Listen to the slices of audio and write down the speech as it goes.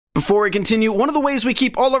Before we continue, one of the ways we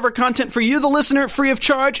keep all of our content for you, the listener, free of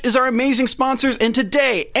charge is our amazing sponsors, and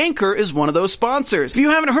today, Anchor is one of those sponsors. If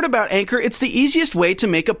you haven't heard about Anchor, it's the easiest way to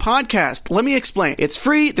make a podcast. Let me explain. It's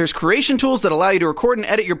free, there's creation tools that allow you to record and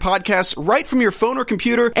edit your podcasts right from your phone or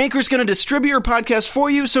computer. Anchor's going to distribute your podcast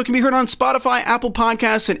for you so it can be heard on Spotify, Apple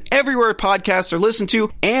Podcasts, and everywhere podcasts are listened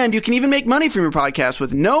to, and you can even make money from your podcast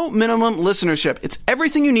with no minimum listenership. It's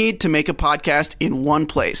everything you need to make a podcast in one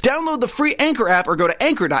place. Download the free Anchor app or go to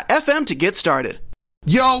anchor.fm to get started.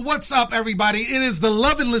 Yo, what's up, everybody? It is the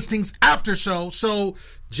Love and Listings after show. So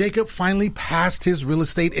Jacob finally passed his real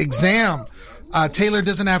estate exam. Taylor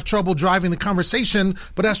doesn't have trouble driving the conversation,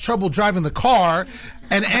 but has trouble driving the car.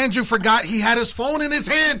 And Andrew forgot he had his phone in his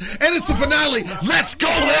hand, and it's the finale. Let's go.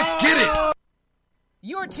 Let's get it.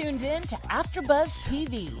 You're tuned in to AfterBuzz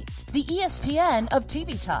TV, the ESPN of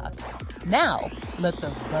TV talk. Now, let the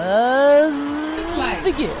buzz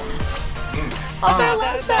begin. I'll try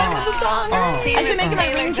one song of the song. I should make it my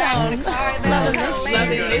ringtone.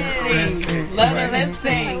 Love and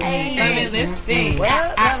listing.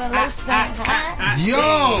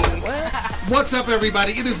 Yo, what's up,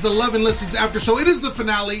 everybody? It is the Love and Listings after show. It is the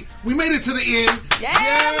finale. We made it to the end.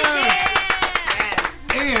 Yes.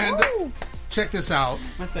 And check this out.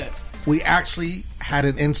 What's it? We actually had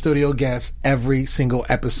an in-studio guest every single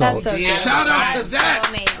episode. That's so Shout out to that. So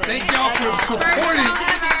amazing. Thank y'all for supporting.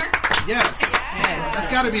 Yes. That's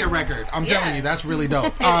got to be a record. I'm telling you, that's really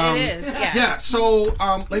dope. It is. Yeah. So,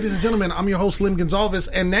 ladies and gentlemen, I'm your host, Lim Gonzalez,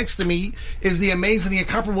 and next to me is the amazing, the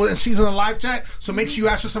incomparable, and she's in the live chat. So make sure you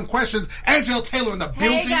ask her some questions. Angela Taylor in the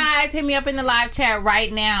building. Hey guys, hit me up in the live chat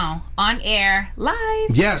right now, on air, live.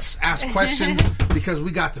 Yes, ask questions because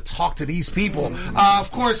we got to talk to these people.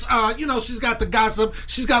 Of course, she's got the gossip.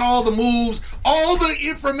 She's got all the moves, all the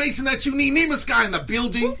information that you need. Nima Sky in the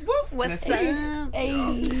building. What's up?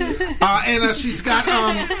 And she's got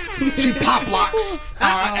she pop locks,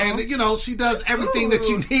 and she does everything that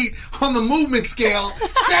you need on the movement scale.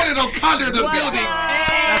 Shannon O'Connor in the building.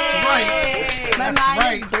 That's right. My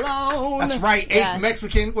mind is blown. That's right. Eighth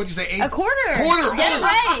Mexican. What'd you say? Eighth? A quarter. Quarter. Get it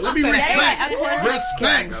right. Let me respect. A quarter.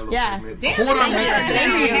 Respect. Yeah. Quarter Mexican.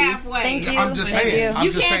 Halfway. Thank you. I'm just saying.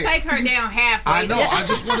 You can't take her down halfway. I know. I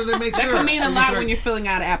just wanted to make sure. That can mean a lot when you're filling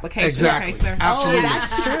out an application. Exactly. Okay, sir. Absolutely.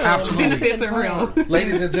 That's true. Absolutely. Benefits are real.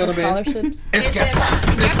 Ladies and gentlemen, Scholarships. it's guest time.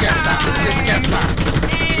 It's guest time. It's guest time.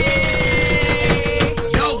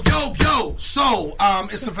 Yo. So,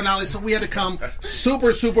 it's the finale, so we had to come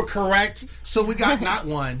super, super correct. So we got not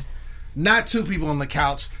one, not two people on the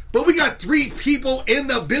couch, but we got three people in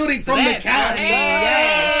the building from the cast.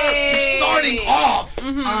 Starting off,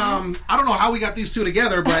 I don't know how we got these two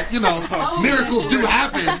together, but miracles do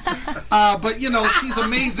happen. But she's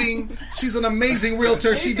amazing. She's an amazing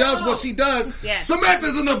realtor. She does what she does. Yes.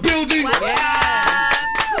 Samantha's in the building.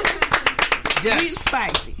 Yes.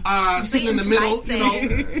 Spicy. Sitting in the middle,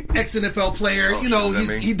 ex-NFL player.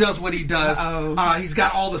 He does what he does. He's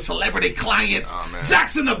got all the celebrity clients.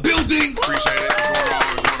 Zach's in the building. Appreciate it. What's going on?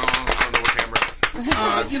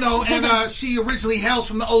 I don't know what camera. And she originally hails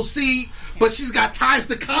from the OC, but she's got ties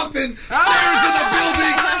to Compton. Sarah's in the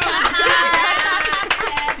building.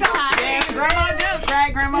 Yeah, Grandma Duke,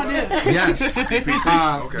 right? Grandma Duke. Yes. Okay.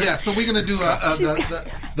 Yeah, so we're going to do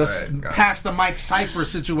the pass the mic cipher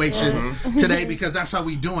situation today because that's how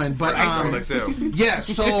we doing. But yeah,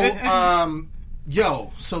 so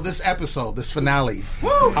so this episode, this finale,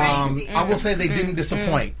 I will say they didn't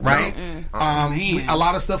disappoint, right? A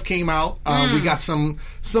lot of stuff came out. We got some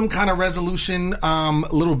kind of resolution a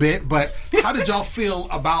little bit, but how did y'all feel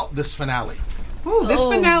about this finale? Ooh, this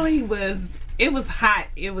finale was hot.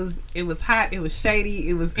 It was hot. It was shady.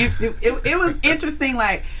 It was interesting.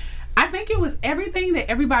 Like, I think it was everything that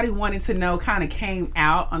everybody wanted to know kind of came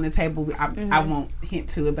out on the table. I won't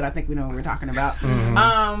hint to it, but I think we know what we're talking about.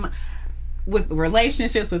 With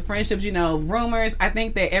relationships, with friendships, rumors, I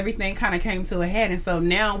think that everything kind of came to a head. And so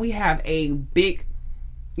now we have a big,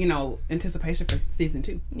 anticipation for season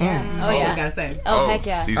 2. Yeah. I gotta say. Oh, heck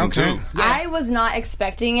yeah. Season 2. Yeah. I was not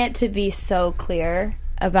expecting it to be so clear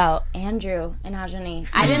about Andrew and Ajani.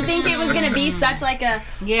 I didn't think it was going to be such like a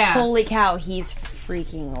holy cow, he's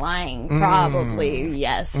freaking lying. Probably,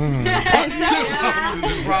 yes. And so,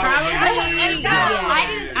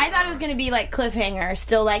 I thought it was going to be like cliffhanger,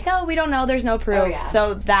 still like, oh, we don't know, there's no proof.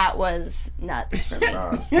 So that was nuts for me.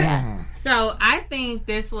 So I think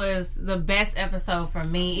this was the best episode for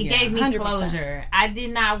me. It gave me 100%. Closure. I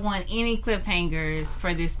did not want any cliffhangers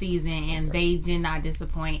for this season, and they did not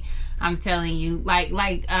disappoint. I'm telling you, like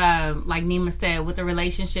Nima said, with the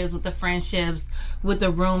relationships, with the friendships, with the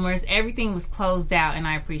rumors, everything was closed out, and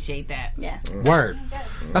I appreciate that. Yeah. Word.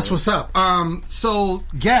 That's what's up. So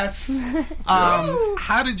guests,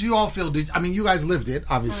 how did you all feel? You guys lived it,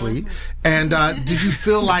 obviously, and did you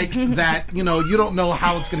feel like that? You don't know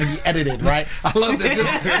how it's going to be edited, right? I love that.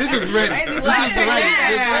 This is ready.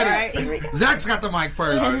 It's ready. Zach's got the mic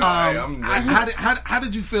first. How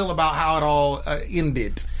did you feel about how it all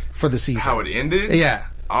ended for the season? How it ended? Yeah.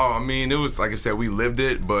 Oh, it was, like I said, we lived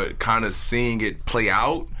it, but kind of seeing it play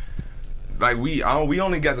out, like we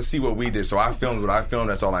only got to see what we did. So I filmed what I filmed.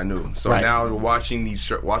 That's all I knew. So now watching the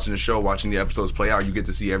show, watching the episodes play out, you get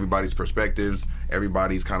to see everybody's perspectives,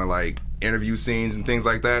 everybody's kind of like interview scenes and things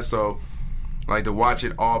like that. So like to watch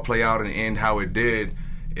it all play out and end how it did,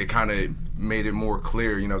 it kind of made it more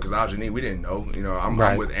clear, because Ajani, we didn't know.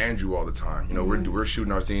 I'm with Andrew all the time. We're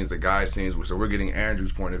shooting our scenes, the guys' scenes, so we're getting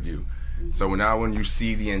Andrew's point of view. So now when you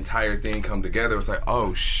see the entire thing come together, it's like,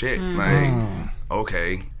 oh shit, like,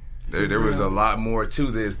 okay, there was a lot more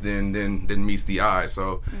to this than meets the eye.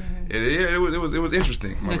 So it was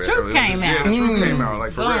interesting. The truth came out. Yeah, the truth came out,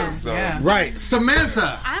 like for real. So. Yeah. Right,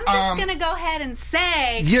 Samantha. I'm just gonna go ahead and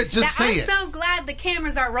say I'm so glad the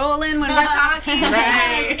cameras are rolling when we're talking.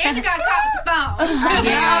 Andrew got caught with the phone.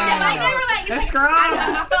 Like they were like, I don't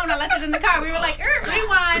have my phone. I left it in the car. We were like,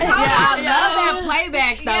 rewind. I love that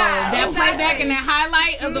playback though. That playback and that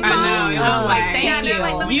highlight of the phone. I was like, thank you.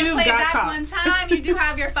 Like, let me just play it back one time. You do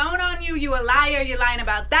have your phone on you. You a liar. You're lying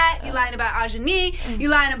about that. You're lying about Ajani.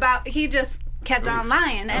 You're lying about. He just kept on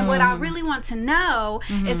lying. And what I really want to know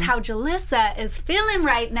is how Jalissa is feeling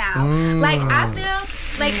right now. Like, I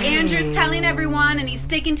feel like Andrew's telling everyone and he's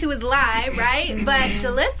sticking to his lie, right? But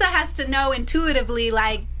Jalissa has to know intuitively,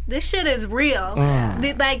 like, this shit is real.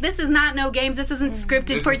 Like, this is not no games. This isn't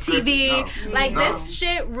scripted for TV. This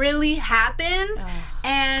shit really happened.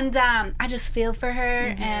 And I just feel for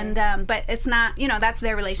her. And but it's not, that's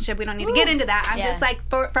their relationship. We don't need to get into that. I'm just like,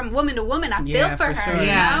 from woman to woman, I feel for her, sure. you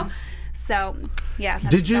know? So,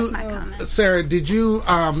 that's my comment. Sarah, did you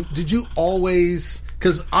always...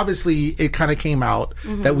 Because obviously it kind of came out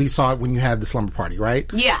that we saw it when you had the slumber party, right?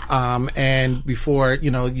 Yeah. And before,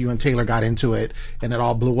 you and Taylor got into it and it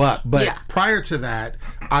all blew up. But prior to that,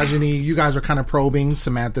 Ajani, you guys are kind of probing.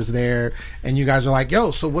 Samantha's there. And you guys are like, yo,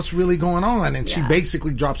 so what's really going on? And she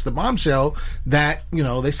basically drops the bombshell that,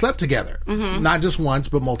 they slept together. Not just once,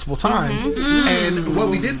 but multiple times. And what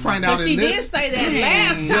we did find out in this... She did say that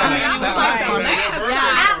last time.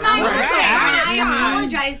 I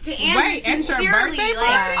apologize to Andrew sincerely.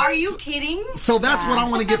 Like, are you kidding? So that's what I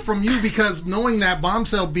want to get from you, because knowing that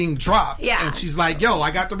bombshell being dropped, and she's like, yo,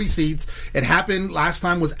 I got the receipts. It happened last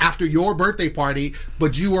time was after your birthday party,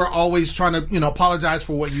 but you were always trying to, apologize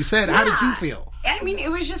for what you said. How did you feel? I mean, it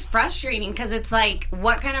was just frustrating because it's like,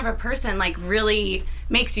 what kind of a person really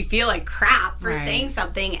makes you feel like crap for saying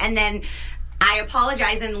something, and then I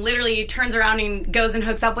apologize and literally turns around and goes and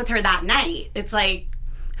hooks up with her that night. It's like,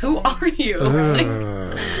 who are you?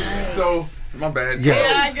 So, my bad.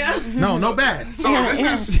 No bad. So this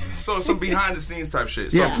is some behind the scenes type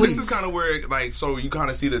shit. So this is kind of where so you kind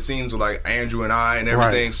of see the scenes with like Andrew and I and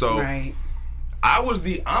everything. Right. So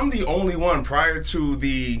I'm the only one prior to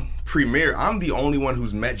the premiere. I'm the only one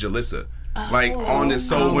who's met Jalissa. On this.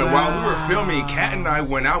 So while we were filming, Kat and I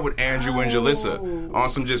went out with Andrew and Jalissa on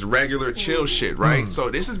some just regular chill shit, right? So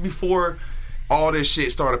this is before all this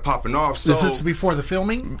shit started popping off. So is this before the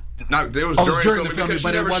filming? It was during the filming,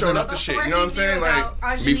 but it wasn't up to shit. You know what I'm saying?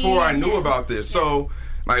 Like before I knew about this. So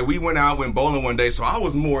we went bowling one day. So I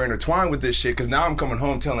was more intertwined with this shit because now I'm coming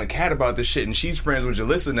home telling Kat about this shit, and she's friends with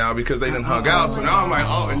Jalissa now because they done hung out. So now I'm like,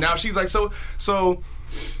 and now she's like, so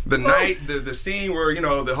the night, the scene where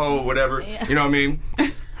the whole whatever, you know what I mean?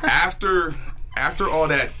 After all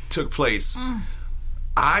that took place,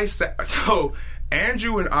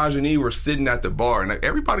 Andrew and Ajani were sitting at the bar, and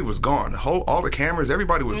everybody was gone. All the cameras,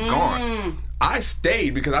 everybody was gone. I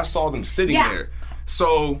stayed because I saw them sitting there.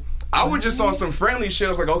 So I would just saw some friendly shit. I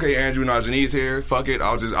was like, okay, Andrew and Ajani's here. Fuck it.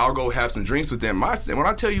 I'll go have some drinks with them. When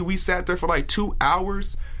I tell you we sat there for like 2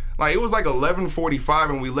 hours, it was like 11:45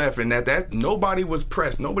 and we left, and that nobody was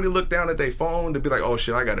pressed. Nobody looked down at their phone to be like, oh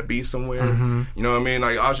shit, I gotta be somewhere. You know what I mean?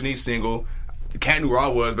 Like Ajani's single. Cat knew where I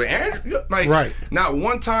was, but Andrew, not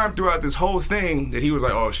one time throughout this whole thing that he was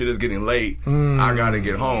like, oh, shit is getting late. I gotta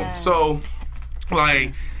get home. So,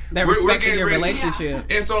 They're respecting your relationship.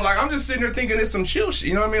 And so, like, I'm just sitting there thinking it's some chill shit.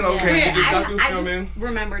 You know what I mean? Okay, we just got through filming.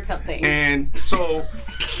 Remembered something. And so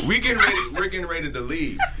we're getting ready to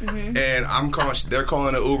leave. And I'm calling. They're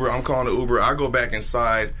calling an Uber. I'm calling an Uber. I go back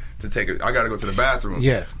inside to take it. I got to go to the bathroom.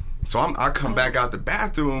 Yeah. So I come back out the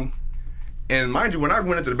bathroom. And mind you, when I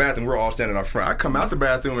went into the bathroom, we're all standing up front. I come out the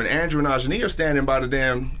bathroom, and Andrew and Ajani are standing by the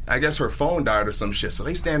damn, I guess her phone died or some shit. So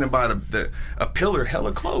they standing by a pillar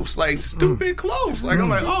hella close, like stupid close. Like, I'm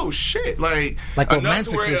like, oh shit. Like enough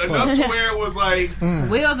to where it was like...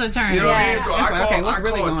 Wheels are turning. You know what I mean? So I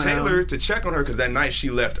called Taylor to check on her because that night she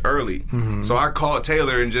left early. So I called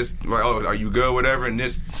Taylor and just like, oh, are you good, whatever, and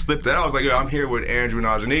just slipped that. I was like, yeah, I'm here with Andrew and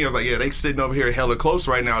Ajani. I was like, yeah, they sitting over here hella close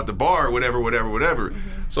right now at the bar, whatever.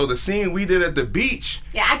 So the scene we did at the beach.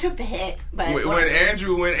 Yeah, I took the hit. But when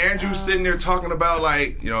Andrew's sitting there talking about,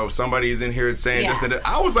 like, you know, somebody's in here saying this and that,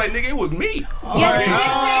 I was like, nigga, it was me.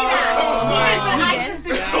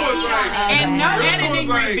 And no editing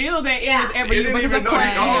revealed that it was ever you.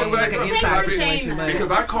 Because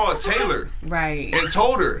I called Taylor. Right. And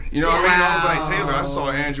told her. You know what I mean? I was like, Taylor, I saw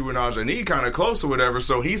Andrew and Ajani kind of close or whatever,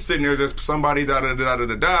 so he's sitting there just somebody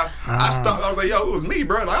da-da-da-da-da-da. I stopped. I was like, yo, it was me,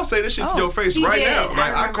 bro. Like, I'll say this shit to your face right now.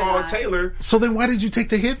 Like, I called Taylor. So then why did you take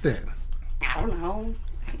the hit then? I don't know.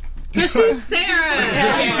 Because she's Sarah.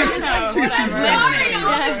 She's sorry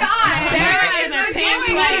all the time. Sarah is a team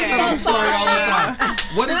player. I'm sorry all the time.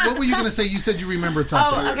 What were you going to say? You said you remembered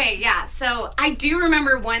something. Oh, okay, yeah. So I do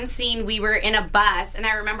remember one scene. We were in a bus, and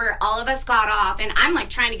I remember all of us got off, and I'm like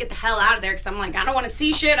trying to get the hell out of there because I'm like, I don't want to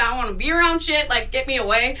see shit. I don't want to be around shit. Like, get me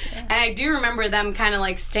away. And I do remember them kind of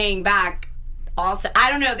like staying back. Also, I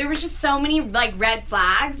don't know. There was just so many like red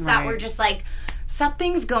flags that were just like,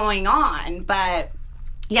 something's going on. But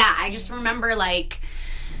yeah, I just remember like,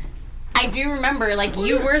 I do remember like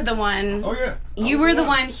you were the one. Oh yeah. You were the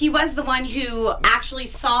one. He was the one who actually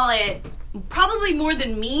saw it, probably more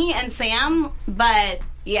than me and Sam. But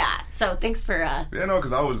yeah, so thanks for. Yeah, no,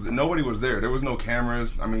 because nobody was there. There was no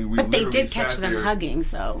cameras. I mean, but they did catch them hugging.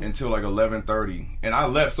 So until like 11:30, and I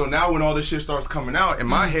left. So now when all this shit starts coming out in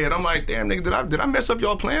my head, I'm like, damn nigga, did I mess up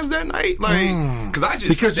y'all plans that night? Like,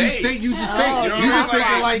 because you stayed. You just thinking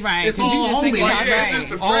like it's all homies, like, yeah, it's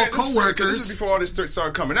just all coworkers. This is before all this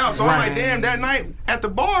started coming out. So I'm like, damn, that night at the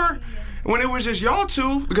bar. When it was just y'all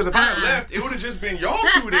two, because if I had left, it would have just been y'all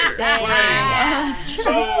two there. Like,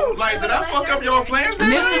 so, like, did I fuck up y'all plans that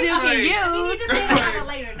night? You just didn't have a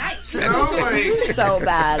later night. So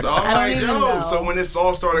bad. So I'm like, yo. So when this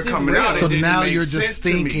all started coming out, so it didn't now make you're sense just to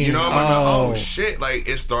thinking, me. You know, I'm like, oh shit, like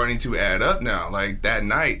it's starting to add up now. Like that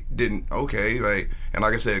night didn't like, and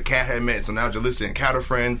like I said, Kat had met, so now Jalissa and Kat are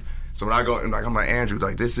friends. So when I go and like I'm like, Andrew,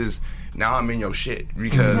 like this is now I'm in your shit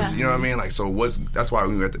because you know what I mean. Like so that's why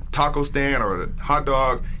we were at the taco stand or the hot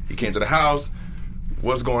dog. He came to the house.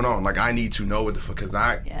 What's going on? Like I need to know what the fuck because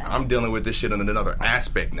I'm dealing with this shit in another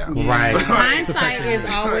aspect now. Right. Hindsight is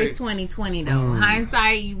always 20/20 though.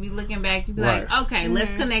 Hindsight, you be looking back, you be like, okay,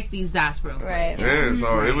 let's connect these dots real quick. Right. Yeah.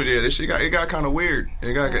 So this shit got kind of weird.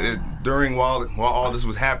 It got during while all this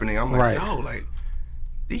was happening. I'm like, yo, like.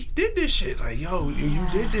 He did this shit. Like, yo, you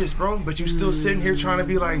did this, bro. But you still sitting here trying to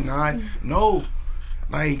be like, nah, no.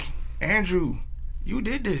 Like, Andrew, you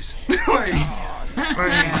did this. like,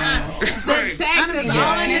 the sex is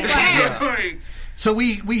all in his head. So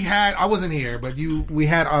we had, I wasn't here, but we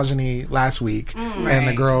had Ajani last week and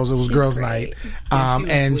the girls, it was girls' night.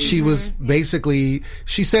 And she was basically,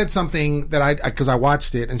 she said something that because I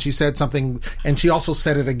watched it and she said something, and she also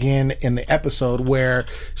said it again in the episode where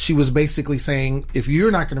she was basically saying, if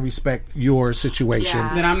you're not going to respect your situation,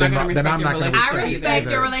 then I'm not going to respect I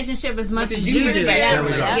respect your relationship as much as you do. There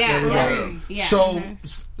we go. Yeah. So,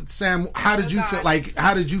 Sam, how did you feel?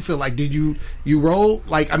 Like, did you roll?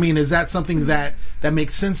 Like, I mean, is that something that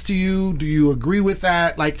makes sense to you? Do you agree with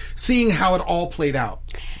that? Like, seeing how it all played out.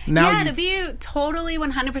 Now, to be totally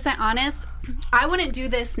 100% honest, I wouldn't do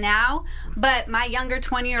this now, but my younger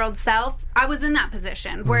 20-year-old self, I was in that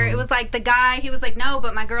position where it was like the guy, he was like, no,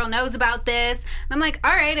 but my girl knows about this. And I'm like,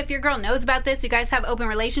 all right, if your girl knows about this, you guys have open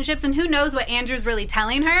relationships, and who knows what Andrew's really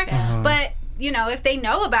telling her. But, you know, if they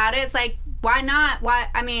know about it, it's like, why not? Why?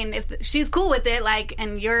 I mean, if she's cool with it, like,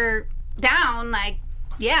 and you're down, like,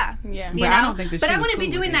 yeah. You know? I don't think that but I wouldn't be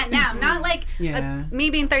doing that now. Not like me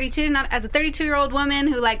being 32, not as a 32-year-old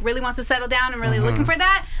woman who like really wants to settle down and really looking for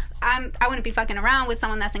that. I wouldn't be fucking around with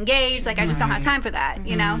someone that's engaged. Like I just don't have time for that,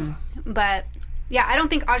 you know. But yeah, I don't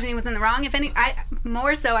think Ajani was in the wrong. If any, I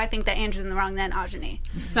think that Andrew's in the wrong than Ajani.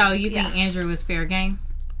 So you think Andrew was fair game?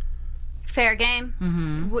 Fair game?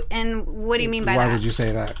 Mm-hmm. And what do you mean by that? Why would you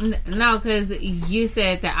say that? No, because you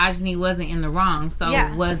said that Ajani wasn't in the wrong. So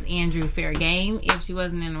was Andrew fair game if she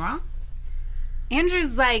wasn't in the wrong?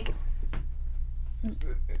 Andrew's like...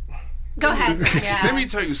 Go ahead. Yeah. Let me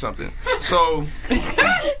tell you something. So...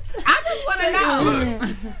 I just want to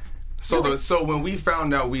know. Look, so when we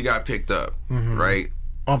found out we got picked up, right?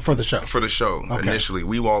 For the show. For the show, initially.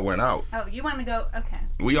 We all went out. Oh, you want to go? Okay.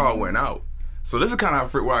 We all went out. So this is kind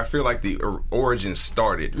of where I feel like the origin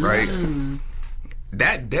started, right?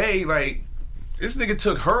 That day, like, this nigga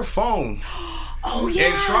took her phone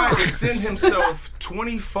and tried to send himself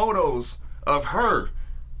 20 photos of her.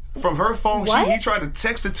 From her phone, he tried to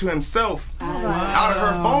text it to himself out of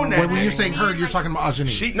her phone that day. When you're saying her, you're talking about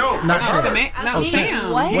Ajani. Not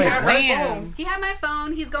Sam. What? He had her phone. He had my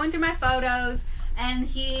phone. He's going through my photos, and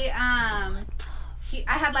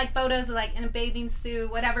I had like photos of like in a bathing suit,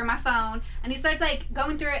 whatever, my phone, and he starts like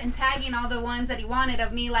going through it and tagging all the ones that he wanted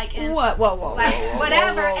of me, like in whatever,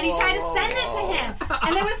 and he tried to send it to him,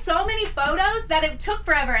 and there was so many photos that it took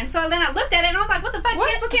forever, and so then I looked at it and I was like, what the fuck,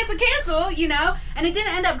 cancel, you know, and it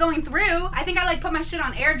didn't end up going through. I think I like put my shit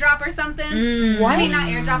on AirDrop or something. What? I mean, not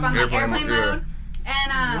AirDrop, on like airplane mode.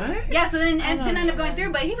 And so then it didn't end up going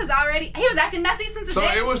through, but he was acting messy since the so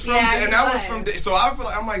day. it was from, and that was from. So I feel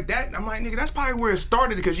like I'm like, nigga, that's probably where it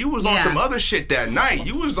started because you was on some other shit that night.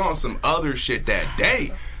 You was on some other shit that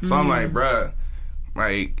day. So I'm like, bruh,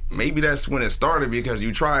 like maybe that's when it started because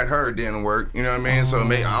you tried her, it didn't work. You know what I mean? So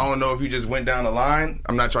maybe, I don't know if you just went down the line.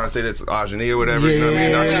 I'm not trying to say that's Ajani or whatever. You know what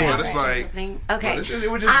I mean? But it's like, okay.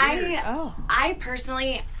 It was just I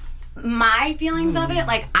personally. My feelings of it,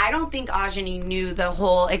 like, I don't think Ajani knew the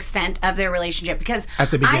whole extent of their relationship because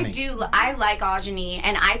at the beginning. I like Ajani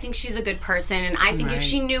and I think she's a good person and I think if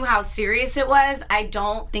she knew how serious it was, I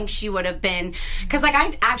don't think she would have been, because like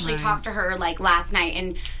I actually talked to her like last night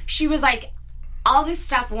and she was like, all this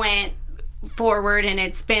stuff went forward and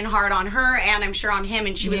it's been hard on her and I'm sure on him,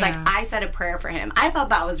 and she was like, I said a prayer for him. I thought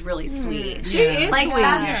that was really sweet. She is like sweet.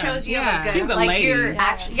 That shows you have a good, she's a like lady. you're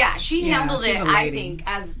actually she handled it I think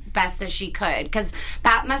as best as she could, because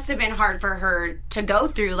that must have been hard for her to go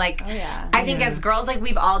through. Like I think as girls, like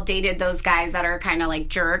we've all dated those guys that are kind of like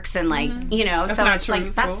jerks and like you know, That's so not it's truthful.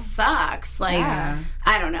 like that sucks. Like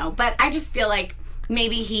I don't know, but I just feel like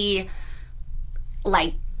maybe he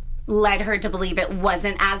like led her to believe it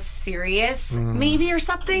wasn't as serious, maybe, or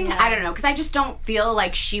something. I don't know, because I just don't feel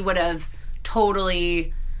like she would have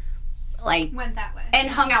totally like went that way and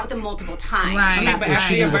hung out with him multiple times. Right, but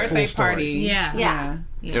after your birthday party, yeah.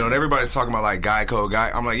 You know, and everybody's talking about like guy code.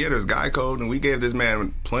 I'm like, there's guy code, and we gave this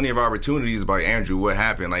man plenty of opportunities. About Andrew, what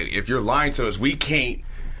happened? Like, if you're lying to us, we can't.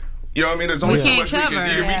 You know what I mean? There's only so much we can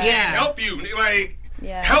do. We can't help you. Like.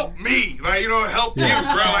 Help me, like, you know, help you,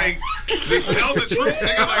 bro. Like, just tell the truth,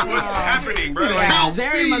 nigga. Like, what's happening, bro? Like, help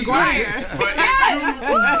Jerry me. Maguire. Like,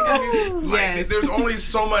 but if you, there's only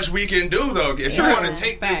so much we can do, though. If you want to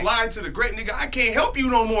take this line to the great nigga, I can't help you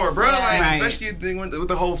no more, bro. Like, especially with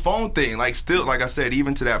the whole phone thing. Like, still, like I said,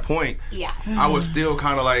 even to that point, I was still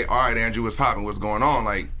kind of like, all right, Andrew, what's popping? What's going on?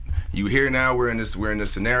 Like, you here now? We're in this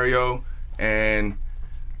scenario, and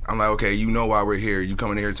I'm like, okay, you know why we're here. You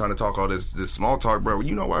coming here trying to talk all this small talk, bro.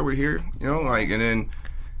 You know why we're here. You know, like, and then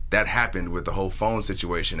that happened with the whole phone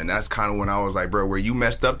situation. And that's kind of when I was like, bro, where you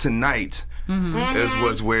messed up tonight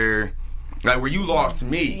was where... Like, where you lost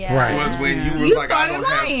me was when you was like, I don't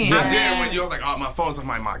have... Yeah, when you was like, oh, my phone's on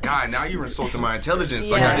my guy. Now you're insulting my intelligence.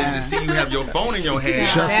 Like, I didn't just see you have your phone in your hand.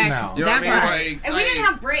 Just now. You know what I mean? Like, and we didn't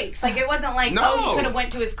have breaks. Like, it wasn't like, oh, he could have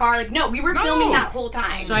went to his car. Like, no, we were filming that whole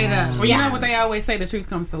time. Straight up. Well, you know what they always say, the truth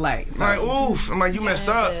comes to light. So. Like, oof. I'm like, you messed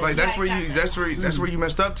up. Like, that's where you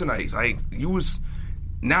messed up tonight. Like, you was...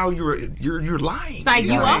 Now you're lying. It's like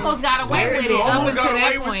you almost got away with it. You almost got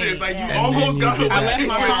away with this. Like, you almost got away with this. I left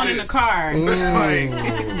my phone in the car.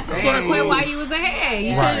 Should have quit while you was ahead.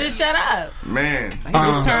 You should have just shut up. Man. He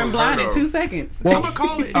just turned blind in 2 seconds. Well, I'm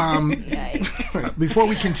going to call it. Before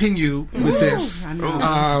we continue with this,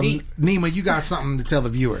 Nima, you got something to tell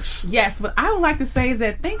the viewers. Yes, what I would like to say is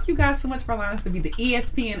that thank you guys so much for allowing us to be the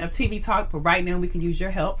ESPN of TV Talk, but right now we can use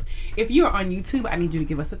your help. If you are on YouTube, I need you to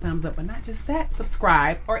give us a thumbs up, but not just that,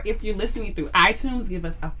 subscribe. Or if you're listening through iTunes, give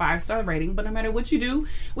us a 5-star rating. But no matter what you do,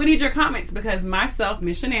 we need your comments because myself,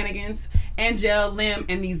 Miss Shenanigans, Angel, Lim,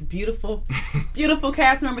 and these beautiful, beautiful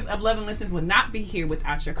cast members of Love and Listens would not be here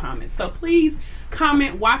without your comments. So please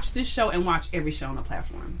comment, watch this show, and watch every show on the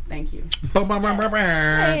platform. Thank you. So,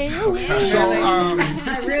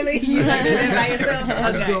 Really? You like to do it by yourself?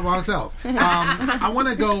 I just do it by myself. I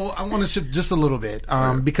want to shift just a little bit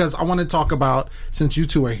because I want to talk about, since you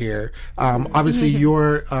two are here, obviously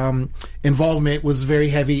your involvement was very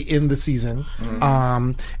heavy in the season.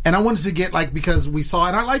 And I wanted to get, because we saw,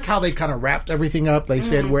 and I like how they kind of wrapped everything up. They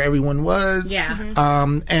said where everyone was. Yeah.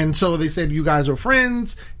 And so they said you guys are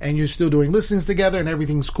friends and you're still doing listings together and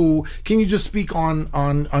everything's cool. Can you just speak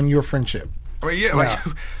on your friendship? I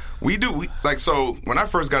mean, we do. So when I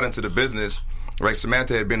first got into the business,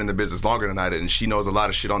 Samantha had been in the business longer than I did, and she knows a lot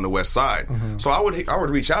of shit on the West Side. So I would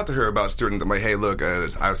reach out to her about students. I'm like, hey, look, I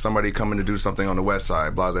have somebody coming to do something on the West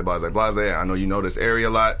Side. Blase, blase, blase. I know you know this area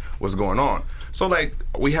a lot. What's going on? So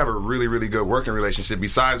we have a really, really good working relationship.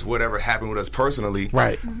 Besides whatever happened with us personally,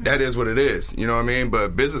 that is what it is. You know what I mean?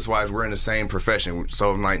 But business wise, we're in the same profession.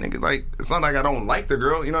 So I'm like, nigga, it's not like I don't like the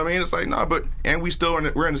girl. You know what I mean? It's like, no, but and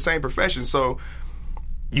we're in the same profession. So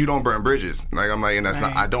you don't burn bridges. I'm like, and that's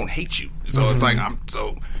not. I don't hate you. So it's like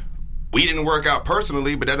we didn't work out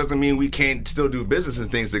personally, but that doesn't mean we can't still do business and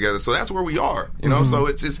things together. So that's where we are. You know, so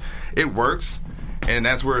it works, and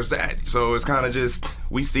that's where it's at. So it's kind of just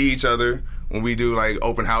we see each other when we do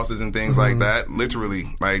open houses and things like that. Literally,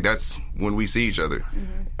 that's when we see each other.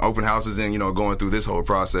 Open houses and going through this whole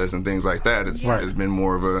process and things like that. It's been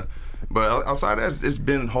more of a. But outside of that, it's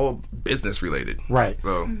been whole business related. Right.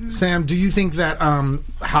 So. Sam, do you think that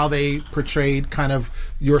how they portrayed kind of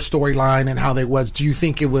your storyline and how they was, do you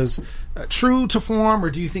think it was true to form, or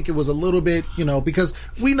do you think it was a little bit, because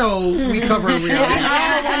we know we cover reality.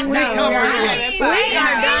 We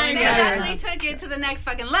definitely took it to the next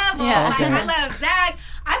fucking level. Yeah. I love Zach.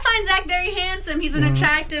 I find Zach very handsome. He's an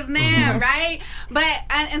attractive man, right? But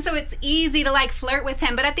and so it's easy to like flirt with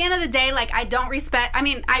him. But at the end of the day, like I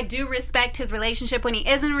do respect his relationship when he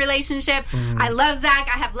is in a relationship. I love Zach.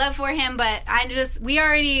 I have love for him. But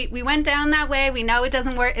we went down that way. We know it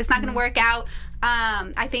doesn't work. It's not going to work out.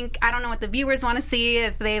 I don't know what the viewers want to see,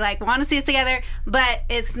 if they like want to see us together, but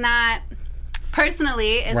it's not.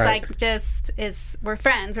 Personally, it's we're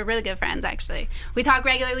friends. We're really good friends, actually. We talk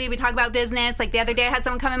regularly. We talk about business. Like the other day, I had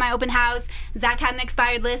someone come in my open house. Zach had an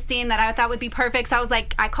expired listing that I thought would be perfect. So I was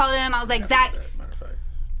like, I called him. I was like, Zach.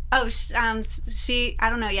 Oh, she. I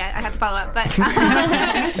don't know yet. I have to follow up, but it's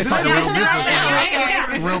like a real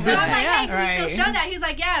business. Real business. So I'm like, hey, can we still show that? He's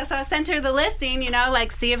like, yeah. So I sent her the listing.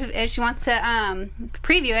 See if she wants to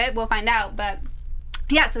preview it. We'll find out. But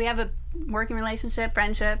yeah, so we have a working relationship,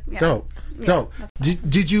 friendship. Yeah. Dope.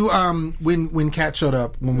 Did you when Kat showed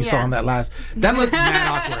up when we saw him that looked mad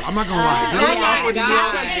awkward. I'm not gonna lie. It looked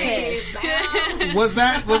awkward. Was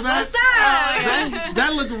that?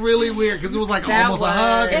 That looked really weird because it was like almost a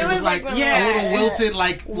hug. And it was like a little wilted,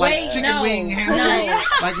 like chicken wing handshake,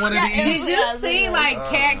 like one of these. Did you see like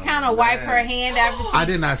Kat kind of wipe her hand after? I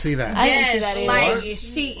did not see that. I didn't see that either. Like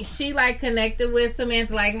she like connected with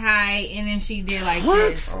Samantha like hi, and then she did like what?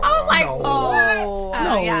 This. I was like, what?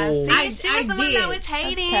 No. Yeah. See, she was the one that was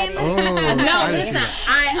hating. No, listen.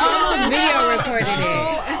 I video recorded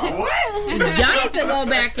it. What? Y'all need to go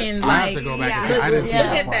back and I have to go back and see. I didn't see look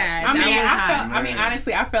that at part. that.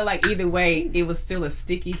 Honestly, I felt like either way, it was still a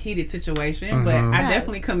sticky, heated situation. But I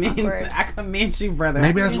definitely commend you, brother.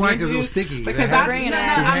 Maybe that's why, because it was sticky. Because I've been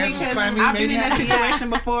in that situation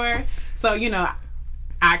before, so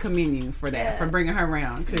I commend you for that, for bringing her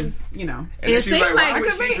around, because And then she's like,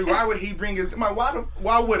 why would he bring it?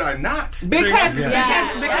 Why would I not? Because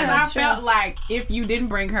I felt like if you didn't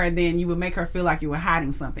bring her, then you would make her feel like you were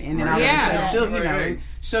hiding something, and then all of a sudden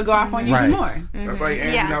she'll go off on you even more. That's like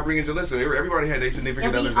Andrew not bringing Jalissa. Everybody had their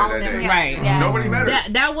significant others that day. Right. Yeah. Nobody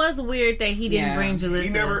mattered. That was weird that he didn't bring Jalissa. He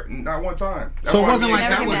never, not one time. So it wasn't like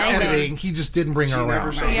that was editing. He just didn't bring her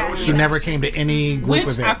around. She never came to any group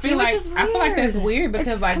events. I feel like that's weird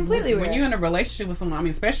because it's like completely when weird. you're in a relationship with someone,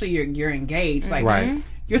 especially you're engaged, like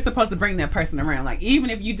you're supposed to bring that person around. Like even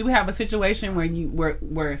if you do have a situation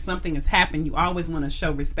where something has happened, you always want to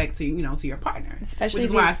show respect to to your partner. Especially which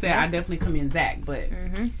is why I said I definitely commend Zach. But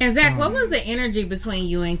and Zach, what was the energy between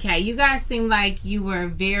you and Kat? You guys seemed like you were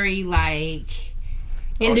very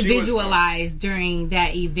individualized during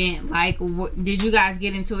that event. Like, did you guys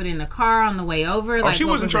get into it in the car on the way over? She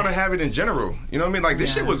wasn't trying to have it in general. You know what I mean? Like,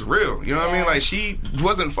 this shit was real. You know what I mean? Like, she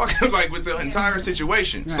wasn't fucking with the entire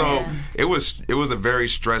situation. Right. So it was a very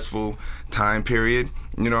stressful time period.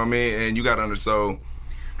 You know what I mean? And you got to understand.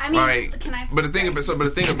 But the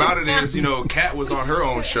thing about it is, Kat was on her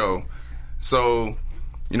own show, so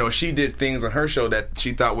you know, she did things on her show that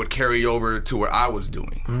she thought would carry over to what I was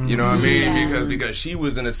doing. You know what I mean? Because she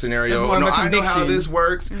was in a scenario, no, I know how this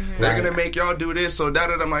works. They're going to make y'all do this, so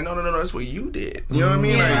I'm like, no, that's what you did. You know what I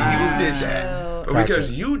mean? Like, you did that. But because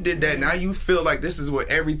you did that, now you feel like this is what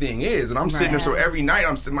everything is. And I'm sitting there, so every night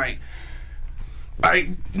I'm sitting like,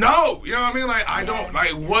 no, you know what I mean? Like, I don't,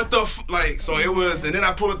 like, what the, so it was, and then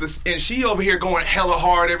I pull up this, and she over here going hella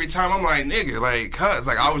hard every time. I'm like, nigga, like, cuz,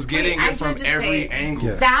 like, I was getting it from every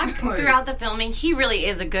angle. Zach, throughout the filming, he really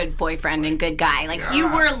is a good boyfriend and good guy. Like, you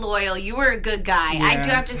were loyal, you were a good guy. I do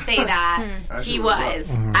have to say that. He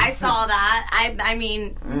was. I saw that. I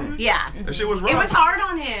mean, That shit was rough. It was hard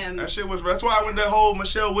on him. That shit was, that's why when the whole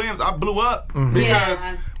Michelle Williams, I blew up. Because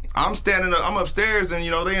I'm standing up, I'm upstairs, and,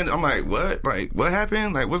 you know, I'm like, what? Like, what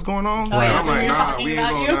happened? Like, what's going on? And I'm like, nah, we ain't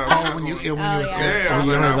going to. When you I was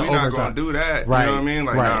like, nah, we're not going to do that. You know what I mean?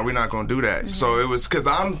 Like, nah, we're not going to do that. So it was, because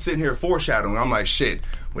I'm sitting here foreshadowing. I'm like, shit.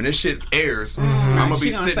 When this shit airs, I'm gonna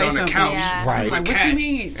be sitting on the couch with a cat,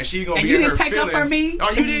 and she's gonna be in her feelings. Oh,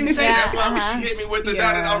 you didn't say that's why she hit me with the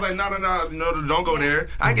dot. I was like, no, don't go there.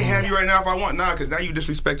 I can have you right now if I want. Nah, because now you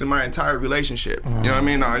disrespecting my entire relationship. You know what I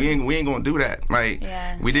mean? Nah, we ain't gonna do that. Like,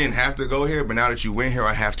 we didn't have to go here, but now that you went here,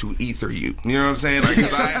 I have to ether you. You know what I'm saying? Like,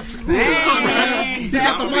 because he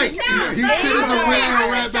got the mic. He said it's a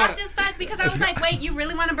real shocked as fuck because I was like, wait, you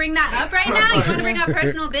really want to bring that up right now? You want to bring up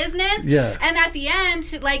personal business? Yeah. And at the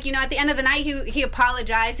end, like, you know, at the end of the night, he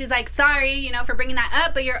apologized. He's like, sorry, you know, for bringing that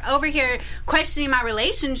up, but you're over here questioning my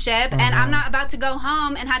relationship, and I'm not about to go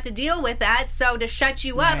home and have to deal with that. So to shut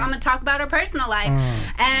you up, I'm going to talk about our personal life.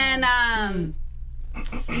 And,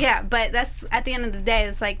 yeah, but that's, at the end of the day,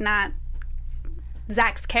 it's like not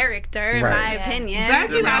Zach's character, in my opinion.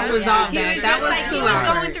 Glad you guys resolved that. That was like, he was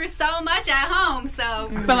going through so much at home, so.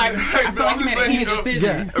 But like, but I'm just letting you know.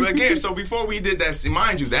 Again, so before we did that,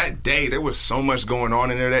 mind you, that day there was so much going on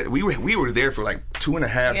in there that we were there for like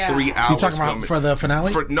 2.5, 3 hours. You talking about for the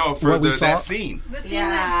finale? For that scene. The scene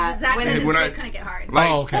that Zach couldn't get hard.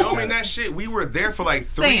 Like, filming that shit, we were there for like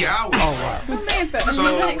 3 hours. Oh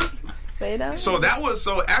wow. So that was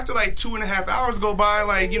after like 2.5 hours go by,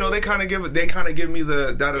 like, you know, they kind of give me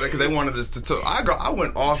the because they wanted us to talk. I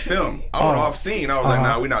went off film. I went off scene. I was like,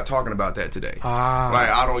 nah, we're not talking about that today.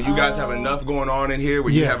 Like, you guys have enough going on in here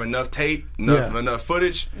where you have enough tape, enough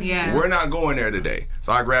footage. Yeah, we're not going there today.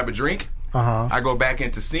 So I grab a drink. I go back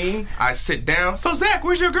into scene. I sit down. So Zach,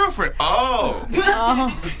 where's your girlfriend? So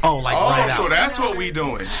that's what we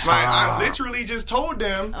doing. Like, I literally just told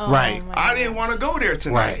them, I didn't want to go there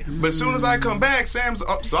tonight. But as soon as I come back, Sam's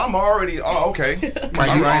up. So I'm already, okay.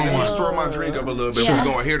 I'm ready to store my drink up a little bit. We're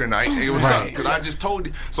going here tonight. Hey, what's up? Because I just told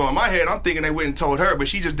you. So in my head, I'm thinking they went and told her, but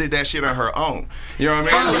she just did that shit on her own. You know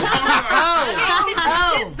what I mean?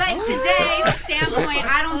 Just like today's standpoint,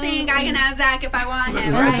 I don't think I can have Zach if I want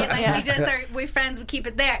him, right? Like, we just we're friends, we keep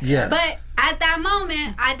it there. Yeah. But at that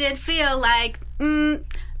moment, I did feel like,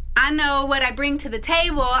 I know what I bring to the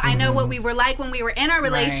table. I know what we were like when we were in our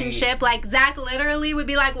relationship. Like, Zach literally would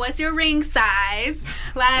be like, what's your ring size?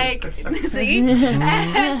 Like, see?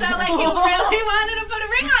 And so, like, he really wanted to put a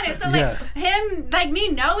ring on it. So, like, him, like, me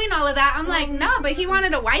knowing all of that, I'm like, no, but he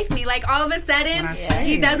wanted to wife me. Like, all of a sudden,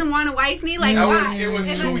 he doesn't want to wife me. Like, why? It was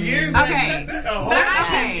 2 years. Okay.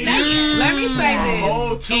 Let me say this. A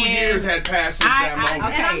whole 2 years had passed since that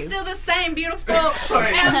moment. And I'm still the same beautiful,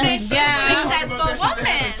 ambitious, successful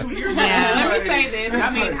woman. Let me say this. I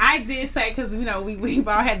mean, I did say, because, you know, we've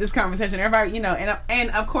all had this conversation. Everybody, you know,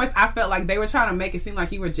 and of course, I felt like they were trying to make it seem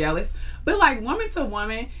like you were jealous. But, like, woman to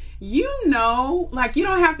woman, you know, like, you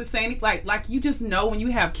don't have to say anything. Like you just know when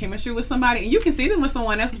you have chemistry with somebody, and you can see them with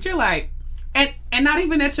someone else, but you're like, and not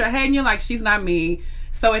even at your head, and you're like, she's not me.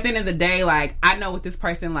 So at the end of the day, like, I know what this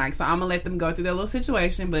person likes, so I'm gonna let them go through their little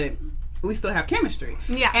situation, but we still have chemistry.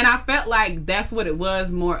 Yeah. And I felt like that's what it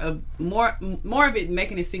was, more of it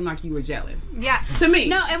making it seem like you were jealous. Yeah. To me.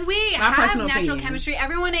 No, and we have natural chemistry.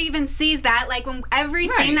 Everyone even sees that. Like, when every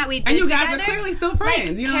scene that we did together. And you guys are clearly still friends.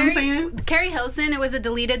 Like, you know what I'm saying? Carrie Hilson, it was a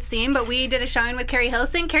deleted scene, but we did a showing with Carrie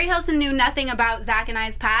Hilson. Carrie Hilson knew nothing about Zach and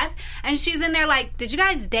I's past. And she's in there like, did you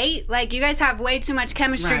guys date? Like, you guys have way too much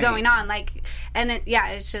chemistry going on. Like, and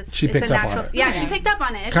it's just, she picked it's a up natural. on it. Yeah, she picked up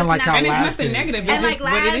on it. It's kind of like how and it's nothing negative. And like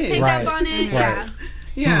Laz picked up on it. Right.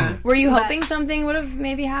 Yeah. Were you hoping something would have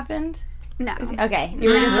maybe happened? No. Okay. You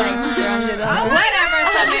were just like, you're under the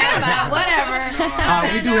whatever.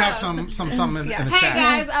 We do have some in the chat.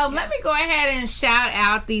 Hey guys, let me go ahead and shout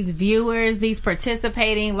out these viewers, these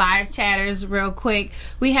participating live chatters real quick.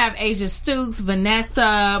 We have Asia Stooks,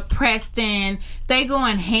 Vanessa, Preston. They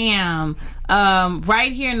going ham.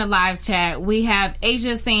 Right here in the live chat, we have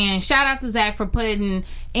Asia saying, shout out to Zach for putting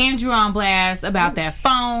Andrew on blast about that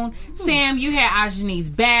phone. Sam, you had Ajani's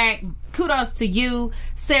back. Kudos to you.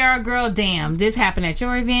 Sarah, girl, damn, this happened at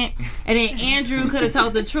your event. And then Andrew could have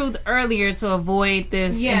told the truth earlier to avoid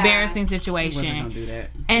this embarrassing situation. Wasn't gonna do that.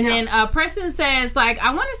 And then Preston says, like,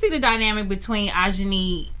 I want to see the dynamic between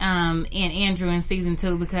Ajani and Andrew in season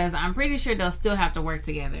 2 because I'm pretty sure they'll still have to work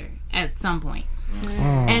together at some point.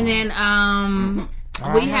 And then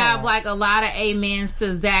we have like a lot of amens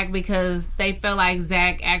to Zach because they feel like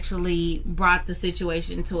Zach actually brought the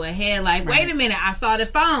situation to a head. Like, wait a minute, I saw the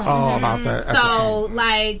phone. Oh, about that. So,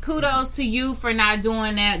 like, kudos to you for not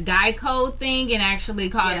doing that guy code thing and actually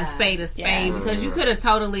calling a spade because you could have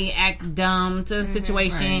totally acted dumb to the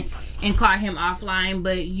situation and caught him offline,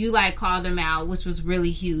 but you like called him out, which was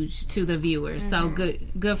really huge to the viewers. So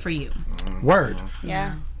good for you. Word.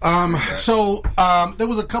 Yeah. So there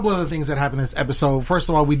was a couple other things that happened this episode. First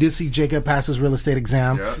of all, we did see Jacob pass his real estate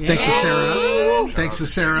exam. Thanks to Sarah. Thanks to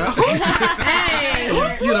Sarah.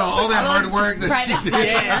 You know, all that hard work that she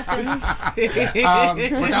did.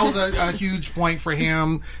 But that was a huge point for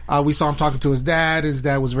him. We saw him talking to his dad. His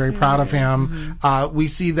dad was very proud of him. We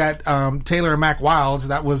see that Taylor and Mac Wilds,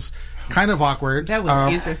 that was kind of awkward. That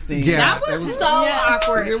was interesting. Yeah, that was so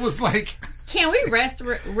awkward. It was like... Can we rest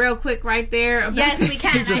real quick right there? Yes, we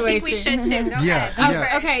can. I think we should too. Go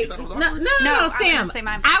ahead. Okay. No, Sam.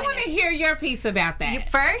 I want to hear your piece about that. You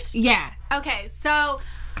first? Yeah. Okay, so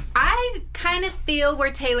I kind of feel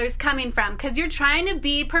where Taylor's coming from because you're trying to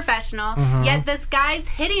be professional, yet this guy's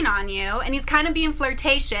hitting on you and he's kind of being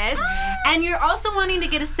flirtatious, and you're also wanting to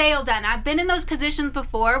get a sale done. I've been in those positions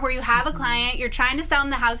before where you have a client, you're trying to sell them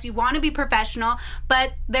the house, you want to be professional,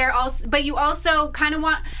 but you also kind of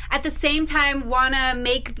want at the same time want to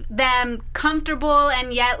make them comfortable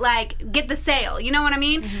and yet like get the sale. You know what I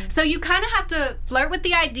mean? So you kind of have to flirt with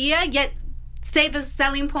the idea, yet say the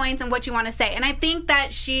selling points and what you want to say. And I think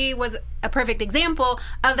that she was a perfect example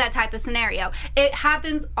of that type of scenario. It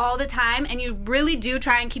happens all the time, and you really do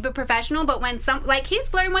try and keep it professional, but when he's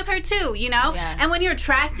flirting with her too, you know? Yeah. And when you're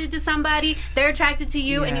attracted to somebody, they're attracted to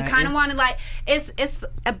you, and you kind of want to it's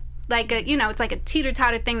like a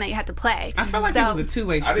teeter-totter thing that you have to play. I feel like it was a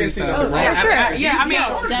two-way street. I didn't see that.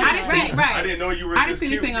 I didn't know you were I didn't see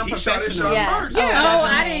anything unprofessional. First.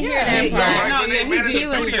 I didn't hear that. When they met in the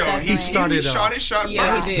studio, he shot his shot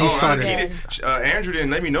first. He started. Andrew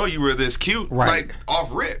didn't let me know you were this cute, like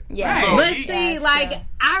off rip. Yeah. So but see,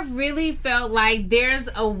 I really felt like there's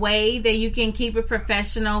a way that you can keep it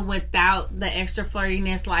professional without the extra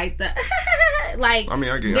flirtiness, like the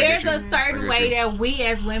there's a certain way that we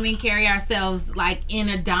as women carry ourselves like in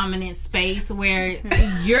a dominant space where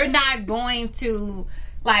you're not going to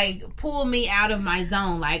like pull me out of my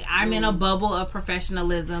zone. Like I'm in a bubble of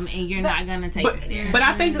professionalism and you're not gonna take me there. But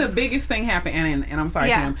I think the biggest thing happened, and I'm sorry,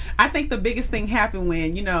 Sam. I think the biggest thing happened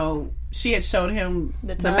when, you know, she had showed him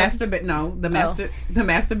the master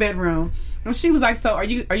bedroom. And she was like, "So are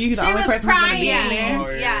you the only person who's going to be in there?"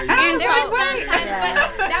 And there was sometimes,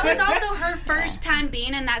 but that was also her first time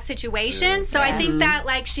being in that situation. So I think that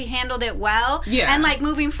like she handled it well. Yeah. And like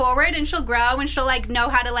moving forward, and she'll grow, and she'll like know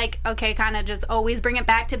how to like kind of just always bring it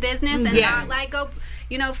back to business and not like go,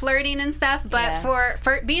 you know, flirting and stuff. But for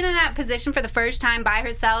being in that position for the first time by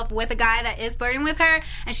herself with a guy that is flirting with her,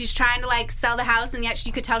 and she's trying to like sell the house, and yet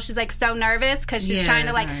you could tell she's like so nervous because she's trying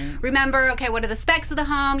to like remember, okay, what are the specs of the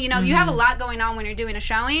home? You know, you have a lot going on when you're doing a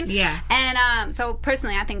showing. Yeah. And so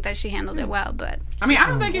personally, I think that she handled it well. But I mean, I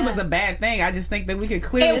don't think it was a bad thing. I just think that we could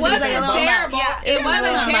clearly. It wasn't terrible. It wasn't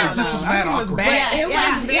terrible. It just was mad awkward. It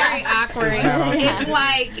was very awkward. It's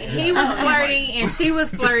like he was flirting and she was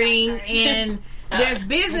flirting and there's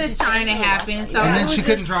business trying to happen. So and then she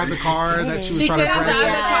couldn't drive the car that she was trying to press.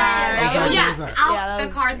 The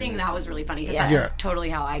car thing, that was really funny because that's totally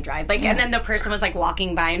how I drive. Like, and then the person was like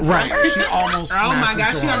walking by in front. Right, she almost. Oh my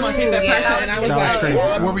gosh, she almost hit the person. That was crazy.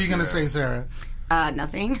 What were you gonna say, Sarah?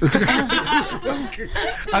 Nothing.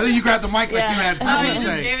 I think you grabbed the mic like you had something to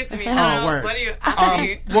say. Gave it to me. Word. What do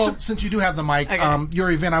you? Well, since you do have the mic,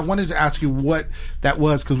 your event, I wanted to ask you what that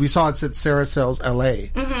was because we saw it said Sarah Sells LA,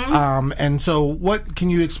 and so what can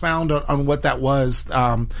you expound on what that was?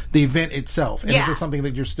 The event itself, and is this something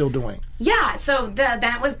that you're still doing? Yeah, so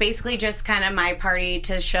that was basically just kind of my party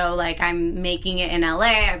to show like I'm making it in LA.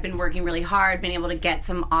 I've been working really hard, been able to get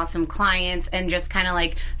some awesome clients, and just kind of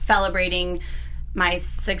like celebrating my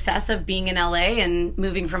success of being in LA and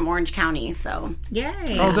moving from Orange County. So yay!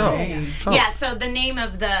 Yeah. So the name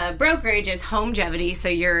of the brokerage is Homegevity. So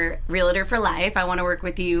you're realtor for life. I want to work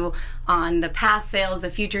with you on the past sales, the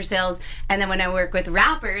future sales, and then when I work with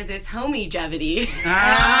rappers, it's Homiegevity.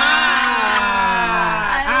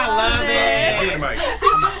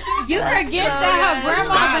 forget that her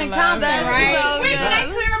grandma's in Compton, right? Wait, can I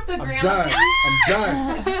clear up the grandma? I'm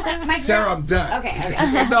done. Sarah, I'm done. Okay.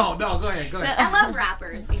 No, go ahead. I love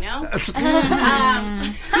rappers, you know?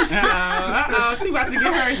 She about to get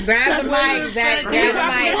her. Grab the mic, Zach. Grab the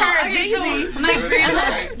mic. My grandma.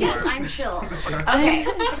 Yes, I'm chill. Okay.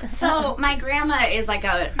 So my grandma is like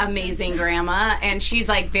an amazing grandma, and she's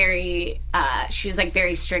like very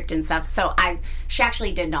strict and stuff. So she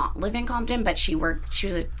actually did not live in Compton, but she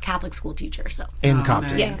was a Catholic school teacher. So in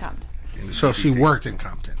Compton. Yes. In Compton. So she worked in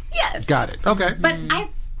Compton. Yes. Got it. Okay. But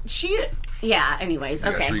anyways,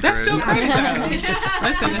 okay. That's still crazy.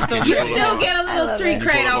 Listen, You still get a little street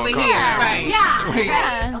cred over here. Right.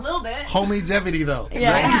 Yeah. A little bit. Homegevity though.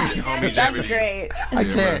 Yeah. Homegevity. That's great.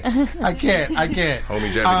 I can't.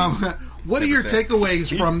 Homegevity. What are your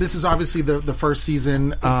takeaways from this? Is obviously the first season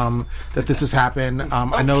that this has happened.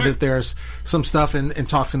 I know that there's some stuff in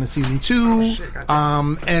talks in the season 2,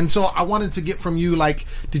 and so I wanted to get from you, like,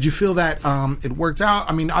 did you feel that it worked out?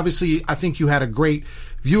 I mean, obviously, I think you had a great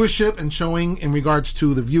viewership and showing in regards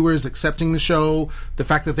to the viewers accepting the show. The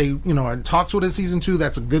fact that they, are in talks with it season 2,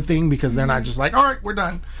 that's a good thing because they're not just like, all right, we're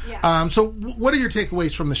done. Yeah. So what are your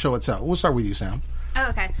takeaways from the show itself? We'll start with you, Sam. Oh,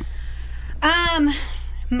 okay.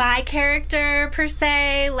 My character, per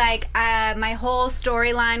se, my whole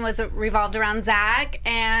storyline was revolved around Zach,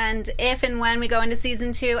 and if and when we go into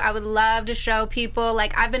season 2, I would love to show people,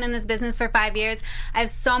 I've been in this business for 5 years. I have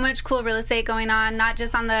so much cool real estate going on, not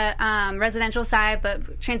just on the residential side,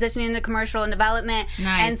 but transitioning into commercial and development.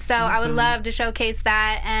 Nice. And so I would love to showcase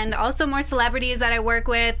that, and also more celebrities that I work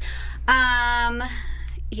with.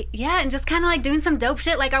 Yeah, and just kind of doing some dope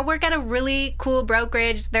shit. I work at a really cool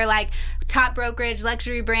brokerage. They're top brokerage,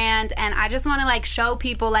 luxury brand, and I just want to show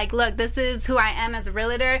people look, this is who I am as a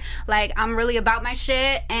realtor. I'm really about my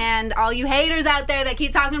shit, and all you haters out there that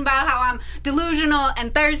keep talking about how I'm delusional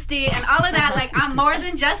and thirsty and all of that, I'm more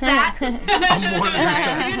than just that. I'm more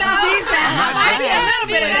than just that. I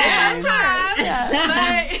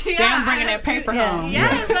sometimes. Damn, bringing that paper home.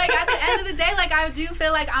 Yes, at the end of the day, I do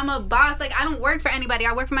feel like I'm a boss. I don't work for anybody.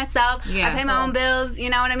 I work for myself. Yeah. I pay my own bills. You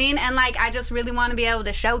know what I mean? And I just really want to be able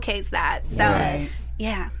to showcase that. So,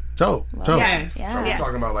 yeah. Dope. Yes. So we're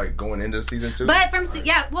talking about going into season 2. But from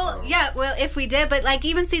well, if we did, but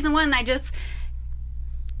even season 1, I just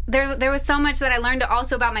there was so much that I learned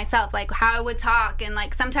also about myself, how I would talk, and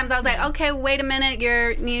sometimes I was okay, wait a minute,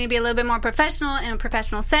 you need to be a little bit more professional in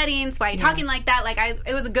professional settings. Why are you talking like that?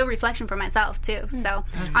 It was a good reflection for myself too. So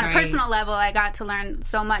on a personal level, I got to learn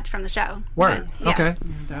so much from the show. Word. Okay.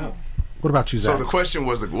 Dope. What about you, Zach? So the question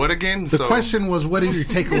was what again? The question was, what are your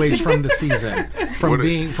takeaways from the season,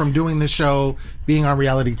 from doing the show, being on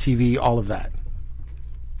reality TV, all of that?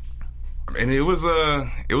 And it was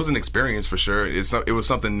an experience for sure. It was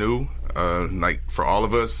something new, for all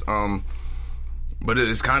of us. But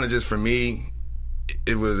it's kind of just for me.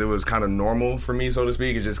 It was kind of normal for me, so to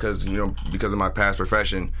speak. It's just because of my past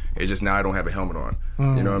profession. It's just now I don't have a helmet on.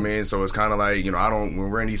 You know what I mean? So it's kind of when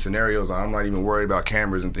we're in these scenarios, I'm not even worried about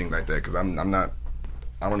cameras and things like that because I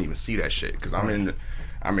don't even see that shit because I'm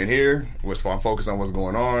in here. I'm focused on what's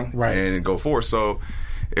going on and go forth. So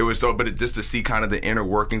it was just to see kind of the inner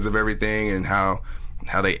workings of everything and how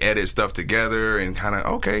they edit stuff together and kind of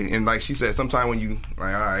okay. And like she said, sometime when you all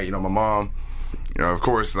right, my mom. Of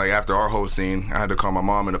course, after our whole scene, I had to call my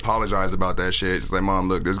mom and apologize about that shit. Just Mom,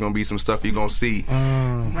 look, there's gonna be some stuff you're gonna see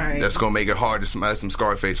that's gonna make it hard to smash some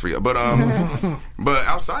Scarface for you. But but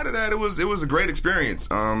outside of that, it was a great experience.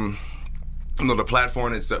 The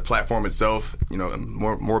platform itself,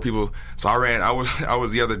 more people. So I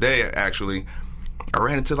was the other day actually. I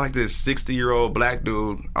ran into this 60-year-old black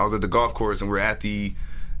dude. I was at the golf course and we're at the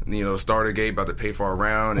starter gate about to pay for our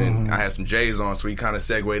round, and I had some J's on, so he kind of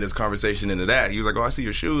segued this conversation into that. He was like, "Oh, I see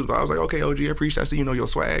your shoes," but I was like, "Okay, OG, I appreciate. I see your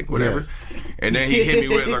swag, whatever." Yeah. And then he hit me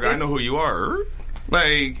with I know who you are.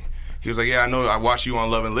 He was like, "Yeah, I know. I watch you on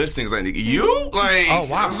Love and Listings." You? Oh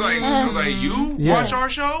wow! I was like, you watch our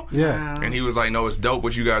show? Yeah. And he was like, "No, it's dope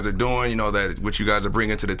what you guys are doing. That what you guys are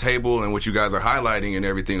bringing to the table and what you guys are highlighting and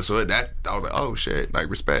everything." So I was like, "Oh shit!"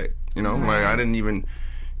 Respect. I didn't even.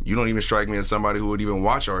 You don't even strike me as somebody who would even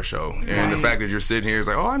watch our show. And the fact that you're sitting here is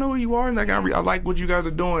oh, I know who you are, and I like what you guys are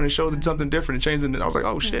doing. It shows it's something different and changing. I was like,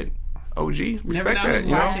 oh shit, OG, respect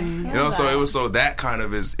that. So it was that kind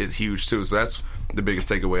of is huge too. So the biggest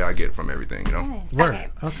takeaway I get from everything. You know.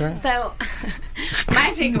 Okay. So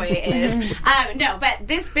my takeaway is no, but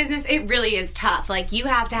this business, it really is tough. Like, you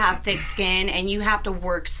have to have thick skin and you have to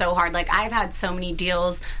work so hard. Like, I've had so many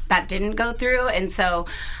deals that didn't go through, and so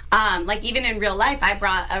like, even in real life, I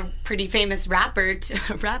brought a pretty famous rapper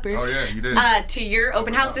Oh yeah, you did. To your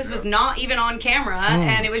open house. This was not even on camera,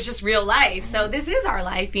 and it was just real life. So this is our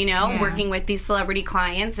life, you know, working with these celebrity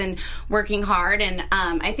clients and working hard. And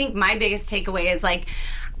I think my biggest takeaway is, like,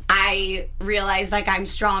 I realized, like, I'm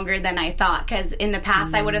stronger than I thought, because in the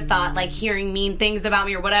past I would have thought, like, hearing mean things about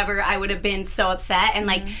me or whatever, I would have been so upset, and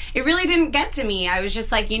like, it really didn't get to me. I was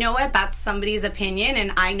just like, you know what, that's somebody's opinion,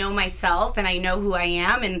 and I know myself and I know who I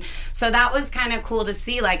am. And so that was kind of cool to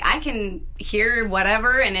see, like, I can hear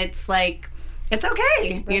whatever, and it's like, it's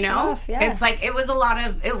okay, you know? It's like, it was a lot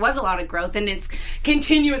of growth, and it's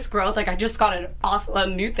continuous growth. Like, I just got a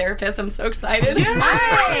new therapist. I'm so excited.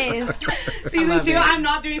 Nice. Season 2, I'm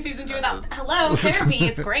not doing season 2 without therapy.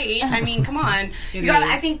 It's great. I mean, come on.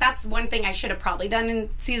 I think that's one thing I should have probably done in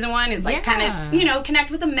season 1 is, like, kind of, you know, connect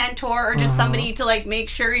with a mentor or just somebody to, like, make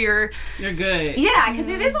sure you're good. Yeah, because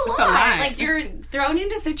it is a lot. Like, you're thrown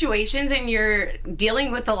into situations and you're dealing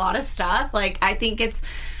with a lot of stuff. Like, I think it's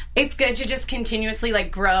good to just continuously,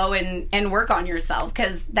 like, grow and work on yourself,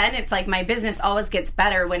 because then it's like my business always gets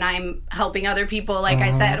better when I'm helping other people, like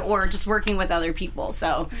I said, or just working with other people.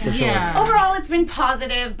 So overall, it's been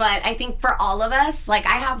positive. But I think for all of us, like,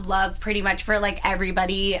 I have love pretty much for, like,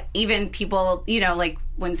 everybody, even people, you know, like,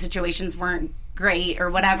 when situations weren't great or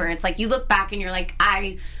whatever, it's like you look back and you're like,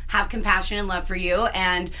 I have compassion and love for you.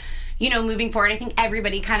 And, you know, moving forward, I think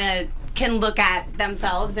everybody kind of can look at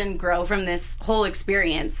themselves and grow from this whole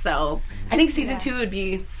experience. So I think season 2 would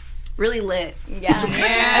be really lit. Yeah. She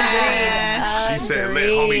said lit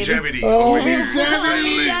homie-gevity. Look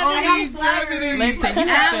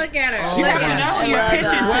at her. She said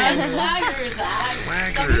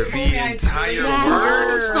swagger. The entire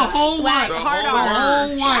word. It's the whole one. The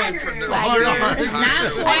whole one.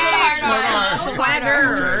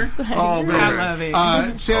 Swagger. Oh, man. I love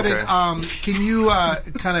it. Shannon, can you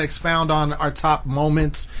kind of expound on our top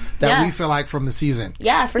moments that we feel like from the season?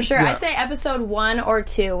 Yeah, for sure. I'd say episode 1 or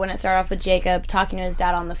 2, when it started off with Jacob talking to his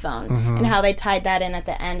dad on the phone, and how they tied that in at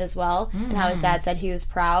the end as well, and how his dad said he was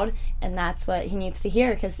proud, and that's what he needs to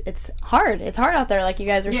hear, because it's hard. It's hard out there, like you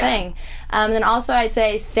guys were saying. And then also I'd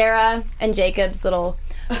say Sarah and Jacob's little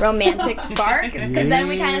romantic spark, because then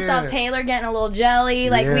we kind of saw Taylor getting a little jelly,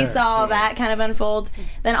 like we saw that kind of unfold.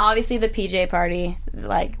 Then obviously the PJ party,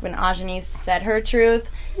 like when Ajani said her truth,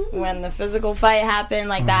 when the physical fight happened,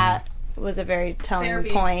 like that was a very telling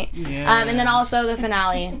point. And then also the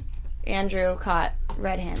finale, Andrew caught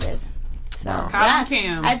red-handed. So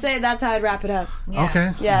I'd say that's how I'd wrap it up.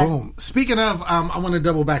 Okay. Yeah. Boom. Speaking of, I want to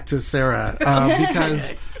double back to Sarah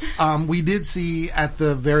because we did see at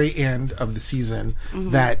the very end of the season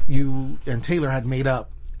that you and Taylor had made up.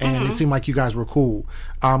 And it seemed like you guys were cool.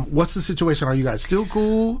 What's the situation? Are you guys still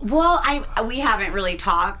cool? Well, we haven't really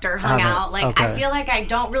talked or hung out. Like, I feel like I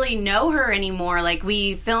don't really know her anymore. Like,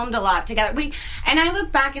 we filmed a lot together. And I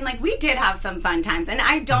look back and, like, we did have some fun times. And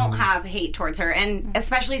I don't have hate towards her. And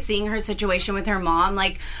especially seeing her situation with her mom,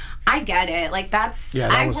 like, I get it. Like,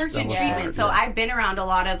 I worked in treatment, so I've been around a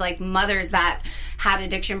lot of, like, mothers that had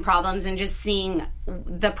addiction problems, and just seeing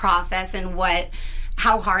the process and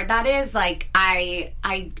how hard that is. Like, I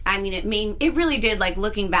mean, it really did, like,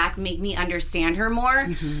 looking back, make me understand her more.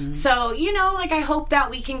 So, you know, like, I hope that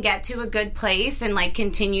we can get to a good place and, like,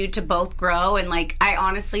 continue to both grow. And, like, I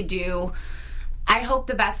honestly do, I hope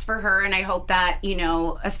the best for her. And I hope that, you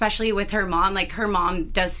know, especially with her mom, like, her mom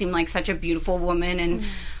does seem like such a beautiful woman. And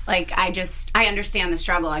like, I understand the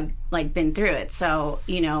struggle. I've, like, been through it. So,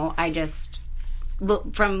 you know, I just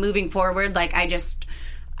look from moving forward, like,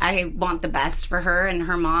 I want the best for her and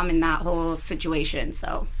her mom in that whole situation.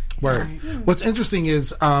 So. Word. What's interesting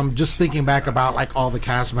is just thinking back about, like, all the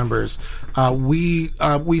cast members. We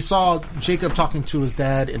saw Jacob talking to his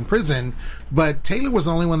dad in prison, but Taylor was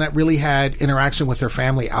the only one that really had interaction with her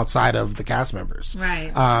family outside of the cast members.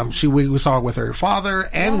 Right. We saw it with her father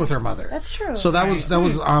and with her mother. That's true. So that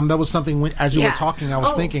was something as you were talking, I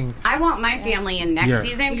was thinking. I want my family in next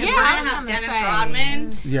season, because we're gonna have Dennis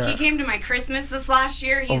Rodman. He came to my Christmas this last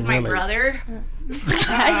year. He's my brother.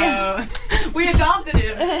 We adopted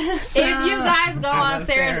him. If you guys go on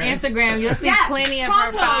Sarah's Instagram, you'll see plenty of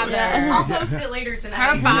her father. I'll post it later tonight.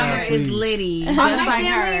 Her father is litty, just my like family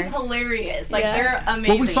her. is hilarious. Like, they're amazing.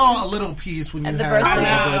 Well, we saw a little piece when you had the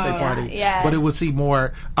birthday party, but it would see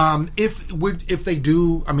more. If they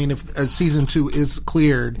do, I mean, if season 2 is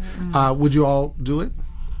cleared, would you all do it?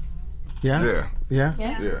 Yeah.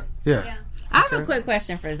 I have a quick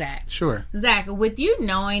question for Zach. Sure. Zach, with you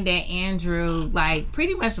knowing that Andrew like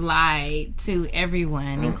pretty much lied to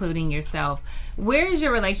everyone, including yourself, where is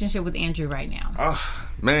your relationship with Andrew right now? Oh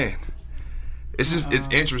man, it's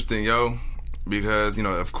interesting, yo, because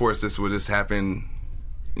of course this would just happen.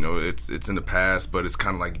 It's in the past, but it's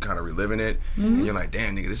kind of like you kind of reliving it, and you're like,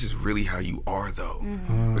 damn, nigga, this is really how you are, though.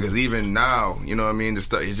 Because even now, you know what I mean? It's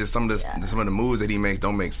just some of the moves that he makes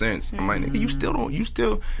don't make sense. I'm like, nigga, you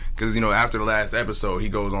still, because after the last episode, he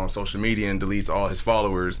goes on social media and deletes all his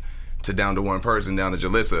followers down to one person, down to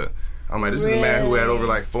Jalissa. I'm like, this is a man who had over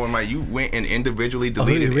like 4. I'm like, you went and individually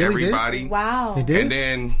deleted everybody. Did? Wow. He did? And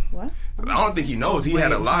then What? I don't think he knows he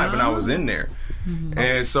had a live, and I was in there,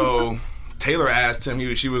 and so. Taylor asked him,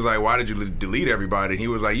 she was like, why did you delete everybody? And he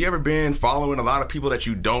was like, you ever been following a lot of people that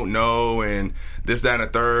you don't know and this, that, and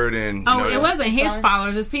the third? And it wasn't his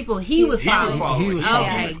followers, it's people he was following. He was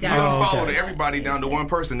following everybody down to one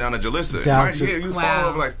person, down to Jalissa. He was following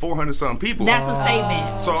over like 400-something people. That's a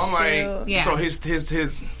statement. So I'm like, so his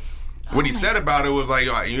what he said about it was like,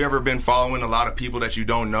 you ever been following a lot of people that you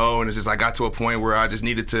don't know? And it's just, I got to a point where I just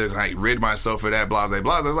needed to like rid myself of that, blah, blah,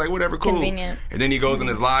 blah. I was like, whatever, cool. Convenient. And then he goes in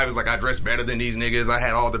his live, it's like, I dress better than these niggas. I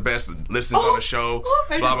had all the best listens on the show,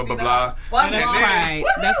 blah, blah, blah, blah. That's pride.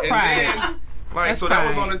 That's pride. That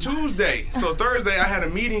was on a Tuesday. So Thursday, I had a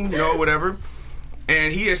meeting, whatever.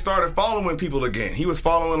 And he had started following people again. He was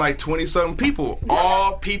following like 20-something people.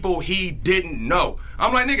 All people he didn't know.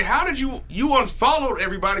 I'm like, nigga, how did you unfollowed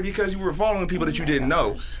everybody because you were following people that you didn't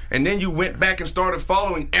know. And then you went back and started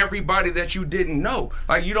following everybody that you didn't know.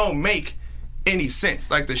 Like, you don't make any sense.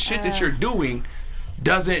 Like, the shit that you're doing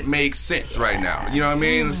doesn't make sense right now. You know what I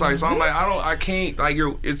mean? It's like, so I'm like, I can't, like,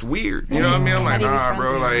 it's weird. You know what I mean? I'm like, nah,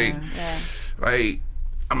 bro, like, I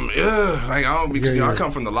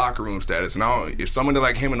come from the locker room status, and if somebody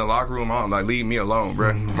like him in the locker room, leave me alone,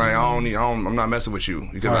 bro. Like, I'm not messing with you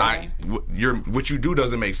because what you do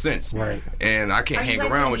doesn't make sense, right? And I can't hang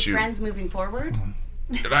around with you. Friends moving forward.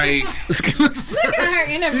 Like, look at her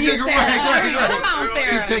interview. Come on,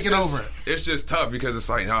 Sarah. He's taking over. It's just tough because it's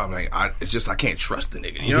like, it's just I can't trust the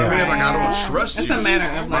nigga. You know what I mean? Like, I don't trust you. It's a matter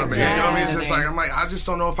of like, you know what I mean? It's just like, I'm like, I just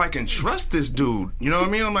don't know if I can trust this dude. You know what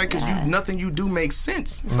I mean? I'm like, because nothing you do makes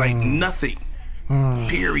sense. Like, nothing.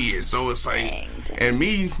 Period. So it's like, and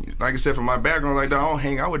me, like I said, from my background, like, I don't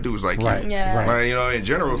hang out with dudes like you. Right. Like, in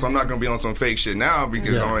general, so I'm not gonna be on some fake shit now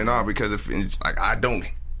because I don't.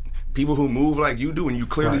 People who move like you do, and you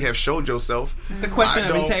clearly have showed yourself. It's the question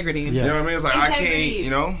of integrity. You know what I mean? It's like, I can't,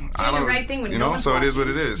 I don't, the right thing when so it is what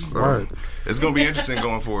it is. So it's going to be interesting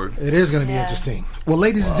going forward. It is going to be interesting. Well,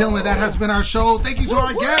 ladies and gentlemen, that has been our show. Thank you to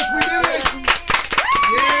our guests. We did it.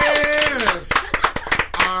 Yes.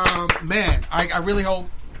 Man, I really hope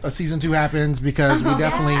a season 2 happens because we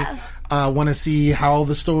definitely want to see how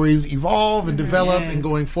the stories evolve and develop and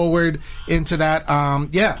going forward into that.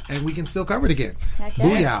 And we can still cover it again.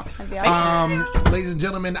 Booyah. Awesome. Ladies and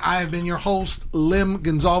gentlemen, I have been your host, Lim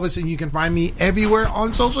Gonzalez, and you can find me everywhere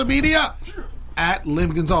on social media at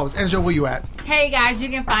Lim Gonzalez. Angel, where you at? Hey guys, you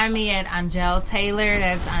can find me at Angel Taylor.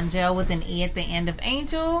 That's Angel with an E at the end of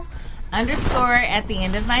Angel, _ at the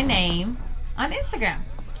end of my name on Instagram.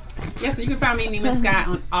 Yes, you can find me, Nima Scott,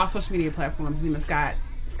 on all social media platforms. Nima Scott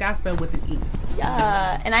spelled with an E.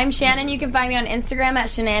 Yeah. And I'm Shannon. You can find me on Instagram at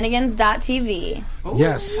shenanigans.tv. Ooh.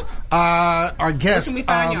 Yes. Our guest,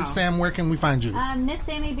 Sam, where can we find you? Miss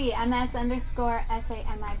Sammy B, MS _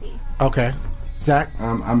 SAMIB. Okay. Zach?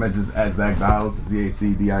 I'm at Zach Dials,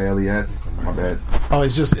 ZACDILES. My bad. Oh,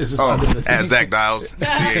 it's just under the at Zach Dials,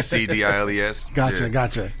 ZACDILES.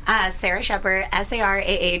 Gotcha. Sarah Shepard,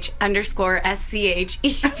 SARAH _SCHEPPER.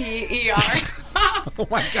 Oh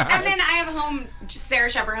my God. And then I have Sarah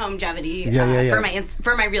Shepard Homegevity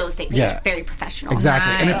for my real estate page. Yeah. Very professional.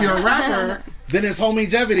 Exactly. And if you're a rapper, then it's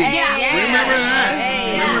Homegevity. Remember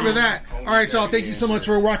that. Remember that. All right, y'all. Thank you so much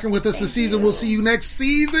for rocking with us this season. We'll see you next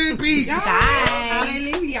season. Peace.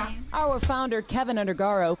 Hallelujah. Our founder, Kevin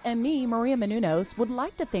Undergaro, and me, Maria Menounos, would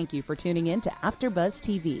like to thank you for tuning in to AfterBuzz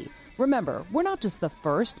TV. Remember, we're not just the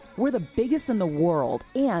first, we're the biggest in the world,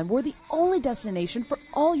 and we're the only destination for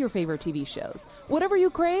all your favorite TV shows. Whatever you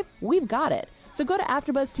crave, we've got it. So go to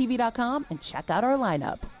AfterBuzzTV.com and check out our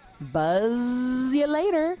lineup. Buzz you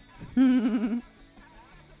later. The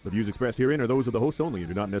views expressed herein are those of the hosts only and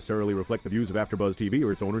do not necessarily reflect the views of AfterBuzz TV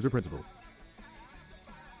or its owners or principals.